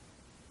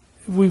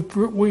 we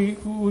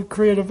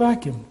create a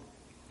vacuum.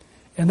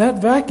 And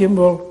that vacuum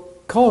will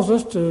cause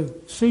us to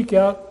seek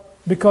out,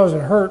 because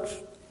it hurts,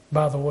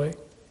 by the way.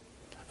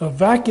 A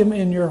vacuum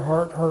in your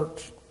heart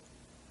hurts.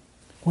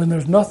 When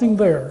there's nothing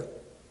there,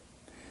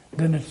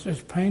 then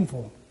it's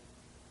painful.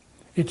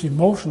 It's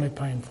emotionally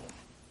painful.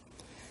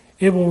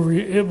 It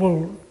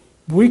will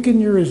weaken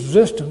your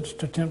resistance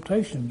to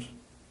temptations.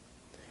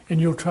 And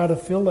you'll try to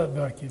fill that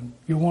vacuum.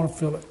 You'll want to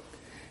fill it.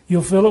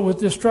 You'll fill it with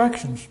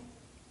distractions.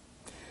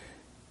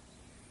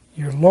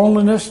 Your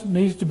loneliness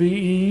needs to be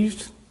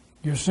eased.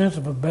 Your sense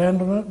of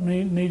abandonment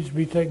needs to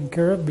be taken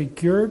care of, be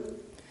cured.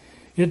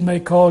 It may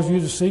cause you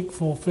to seek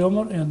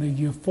fulfillment in the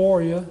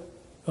euphoria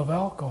of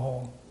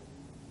alcohol.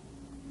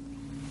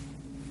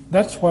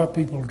 That's why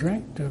people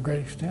drink to a great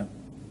extent,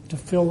 to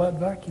fill that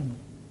vacuum.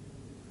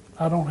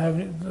 I don't have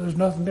any, there's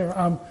nothing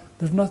there.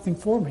 There's nothing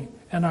for me.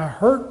 And I'm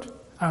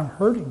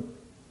hurting.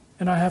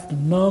 And I have to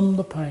numb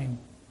the pain.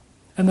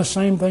 And the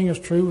same thing is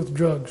true with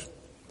drugs.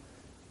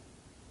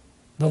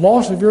 The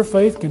loss of your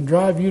faith can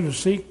drive you to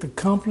seek the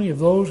company of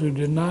those who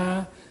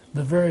deny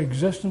the very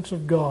existence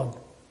of God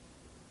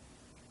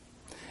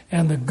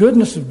and the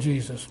goodness of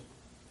Jesus.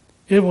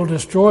 It will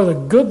destroy the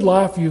good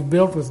life you've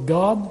built with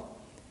God,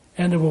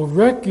 and it will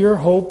wreck your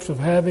hopes of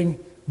having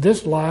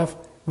this life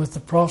with the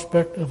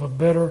prospect of a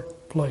better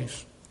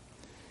place.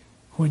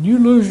 When you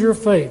lose your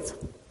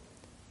faith,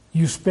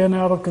 you spin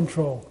out of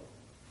control.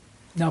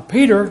 Now,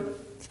 Peter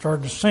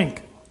started to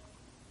sink.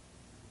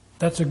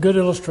 That's a good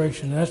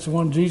illustration. That's the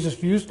one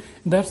Jesus used,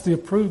 and that's the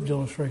approved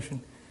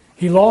illustration.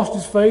 He lost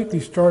his faith,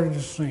 he started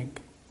to sink.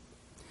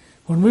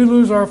 When we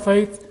lose our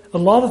faith, a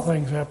lot of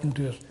things happen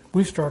to us.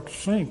 We start to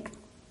sink.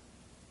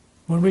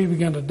 When we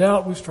begin to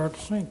doubt, we start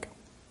to sink.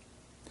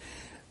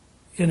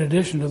 In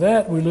addition to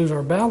that, we lose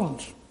our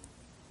balance.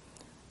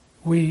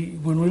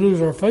 When we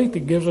lose our faith,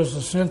 it gives us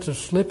a sense of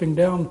slipping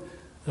down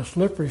a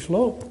slippery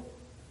slope.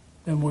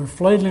 And we're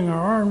flailing our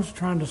arms,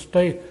 trying to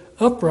stay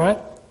upright,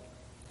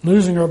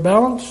 losing our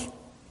balance,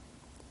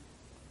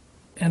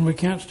 and we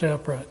can't stay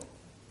upright.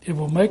 It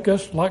will make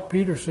us, like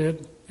Peter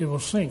said, it will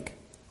sink.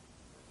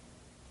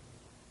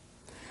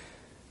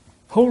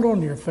 Hold on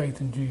to your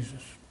faith in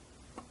Jesus.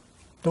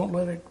 Don't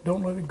let it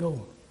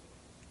go.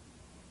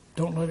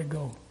 Don't let it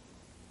go.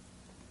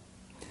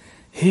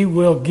 He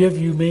will give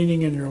you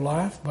meaning in your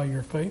life by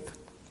your faith.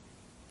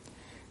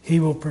 He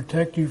will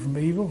protect you from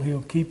evil.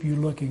 He'll keep you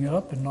looking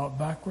up and not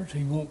backwards.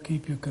 He won't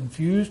keep you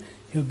confused.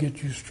 He'll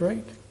get you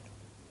straight.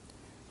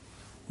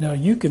 Now,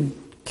 you can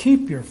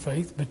keep your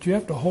faith, but you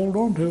have to hold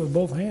on to it with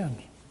both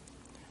hands.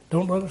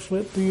 Don't let it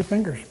slip through your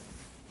fingers.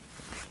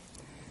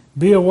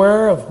 Be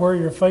aware of where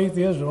your faith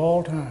is at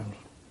all times.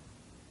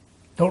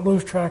 Don't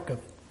lose track of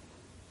it.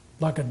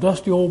 Like a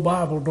dusty old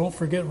Bible, don't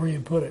forget where you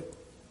put it.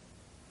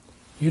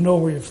 You know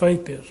where your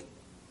faith is.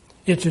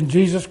 It's in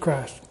Jesus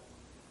Christ.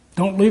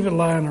 Don't leave it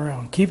lying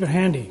around. Keep it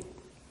handy.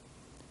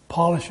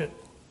 Polish it.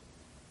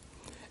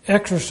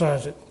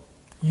 Exercise it.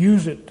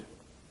 Use it.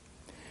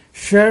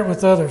 Share it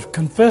with others.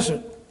 Confess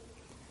it.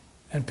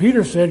 And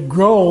Peter said,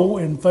 grow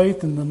in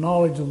faith and the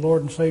knowledge of the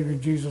Lord and Savior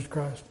Jesus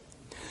Christ.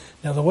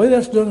 Now, the way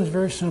that's done is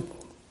very simple.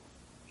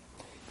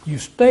 You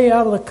stay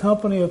out of the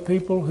company of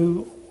people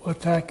who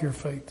attack your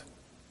faith.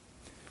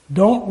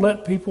 Don't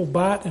let people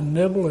bite and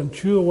nibble and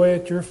chew away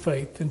at your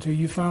faith until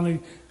you finally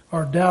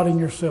are doubting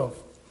yourself.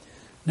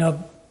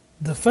 Now,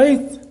 the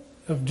faith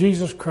of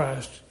Jesus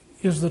Christ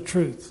is the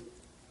truth.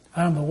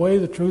 I am the way,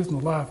 the truth,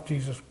 and the life,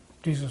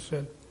 Jesus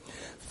said.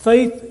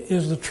 Faith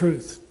is the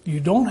truth. You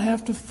don't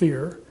have to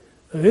fear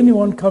of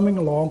anyone coming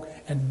along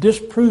and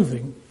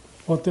disproving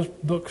what this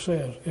book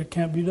says. It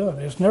can't be done.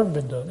 It's never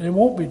been done. It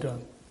won't be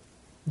done.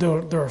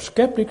 There are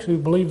skeptics who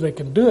believe they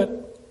can do it,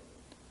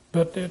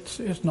 but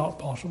it's not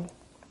possible.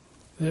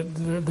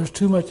 There's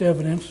too much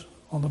evidence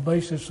on the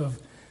basis of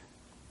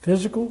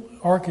physical,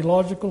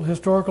 archaeological,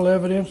 historical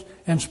evidence,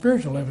 and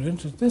spiritual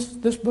evidence that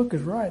this book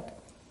is right.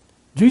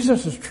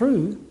 Jesus is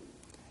true,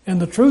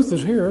 and the truth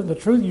is here. The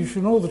truth, you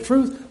should know the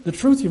truth. The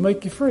truth will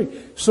make you free.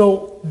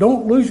 So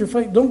don't lose your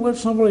faith. Don't let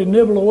somebody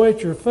nibble away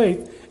at your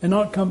faith and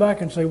not come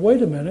back and say,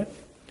 wait a minute,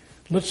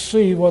 let's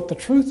see what the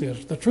truth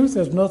is. The truth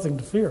has nothing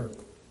to fear.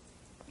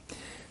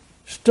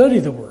 Study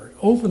the Word.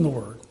 Open the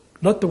Word.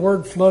 Let the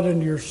Word flood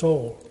into your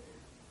soul.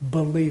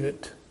 Believe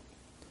it.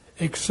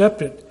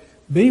 Accept it.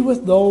 Be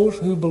with those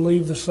who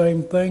believe the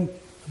same thing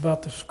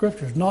about the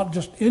Scriptures, not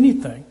just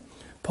anything.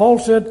 Paul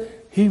said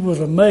he was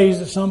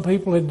amazed that some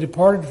people had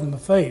departed from the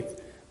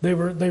faith. They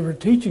were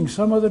teaching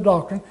some other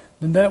doctrine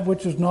than that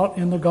which is not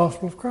in the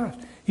gospel of Christ.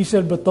 He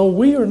said, but though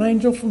we or an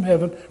angel from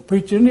heaven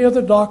preach any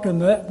other doctrine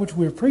than that which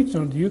we have preached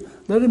unto you,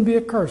 let him be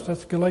accursed.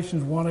 That's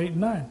Galatians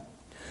 1:8-9.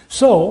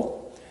 So,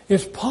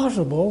 it's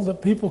possible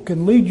that people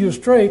can lead you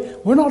astray.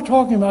 We're not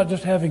talking about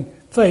just having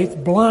faith,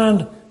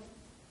 blind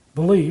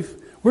belief.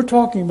 We're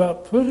talking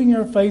about putting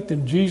your faith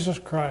in Jesus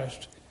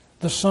Christ,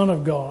 the Son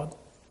of God.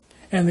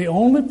 And the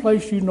only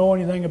place you know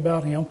anything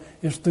about Him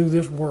is through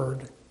this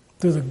Word,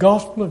 through the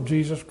gospel of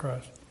Jesus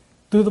Christ,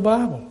 through the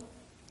Bible.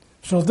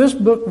 So this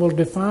book will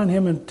define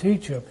Him and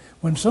teach Him.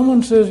 When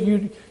someone says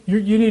you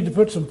need to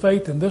put some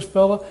faith in this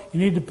fella,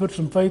 you need to put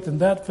some faith in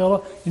that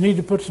fella, you need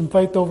to put some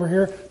faith over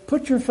here,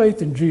 put your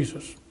faith in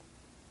Jesus.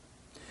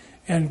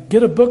 And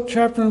get a book,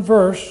 chapter, and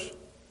verse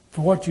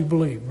for what you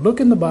believe.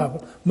 Look in the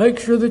Bible. Make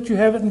sure that you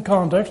have it in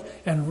context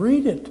and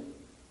read it.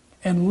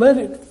 And let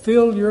it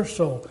fill your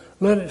soul.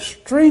 Let it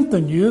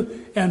strengthen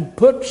you and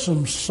put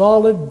some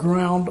solid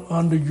ground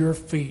under your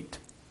feet.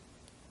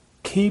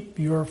 Keep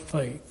your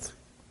faith.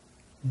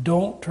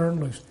 Don't turn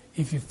loose.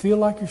 If you feel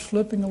like you're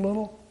slipping a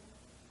little,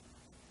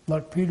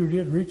 like Peter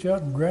did, reach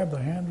out and grab the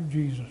hand of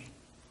Jesus,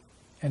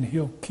 and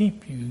He'll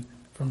keep you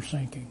from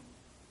sinking.